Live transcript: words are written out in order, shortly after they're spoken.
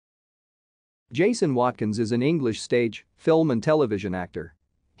Jason Watkins is an English stage, film and television actor.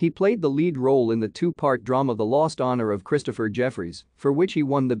 He played the lead role in the two-part drama The Lost Honor of Christopher Jefferies, for which he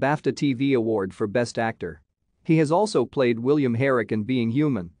won the BAFTA TV Award for Best Actor. He has also played William Herrick in Being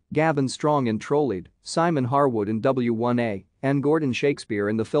Human, Gavin Strong in Trollied, Simon Harwood in W1A, and Gordon Shakespeare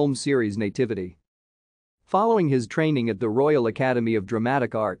in the film series Nativity. Following his training at the Royal Academy of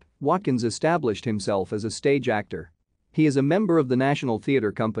Dramatic Art, Watkins established himself as a stage actor. He is a member of the National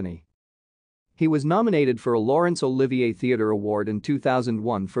Theatre Company. He was nominated for a Laurence Olivier Theatre Award in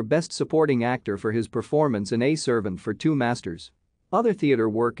 2001 for Best Supporting Actor for his performance in A Servant for Two Masters. Other theatre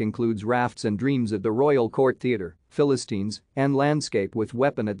work includes Rafts and Dreams at the Royal Court Theatre, Philistines, and Landscape with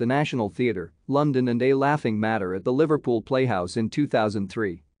Weapon at the National Theatre, London and A Laughing Matter at the Liverpool Playhouse in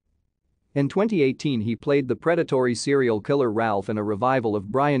 2003. In 2018 he played the predatory serial killer Ralph in a revival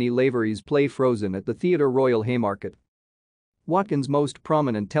of Brian E. Lavery's play Frozen at the Theatre Royal Haymarket. Watkins' most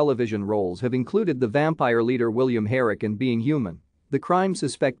prominent television roles have included the vampire leader William Herrick in Being Human, the crime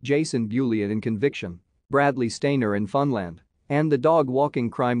suspect Jason Bullion in Conviction, Bradley Stainer in Funland, and the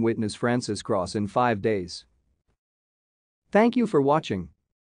dog-walking crime witness Francis Cross in 5 Days. Thank you for watching.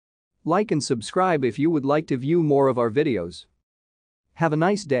 Like and subscribe if you would like to view more of our videos. Have a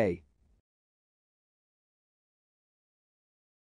nice day.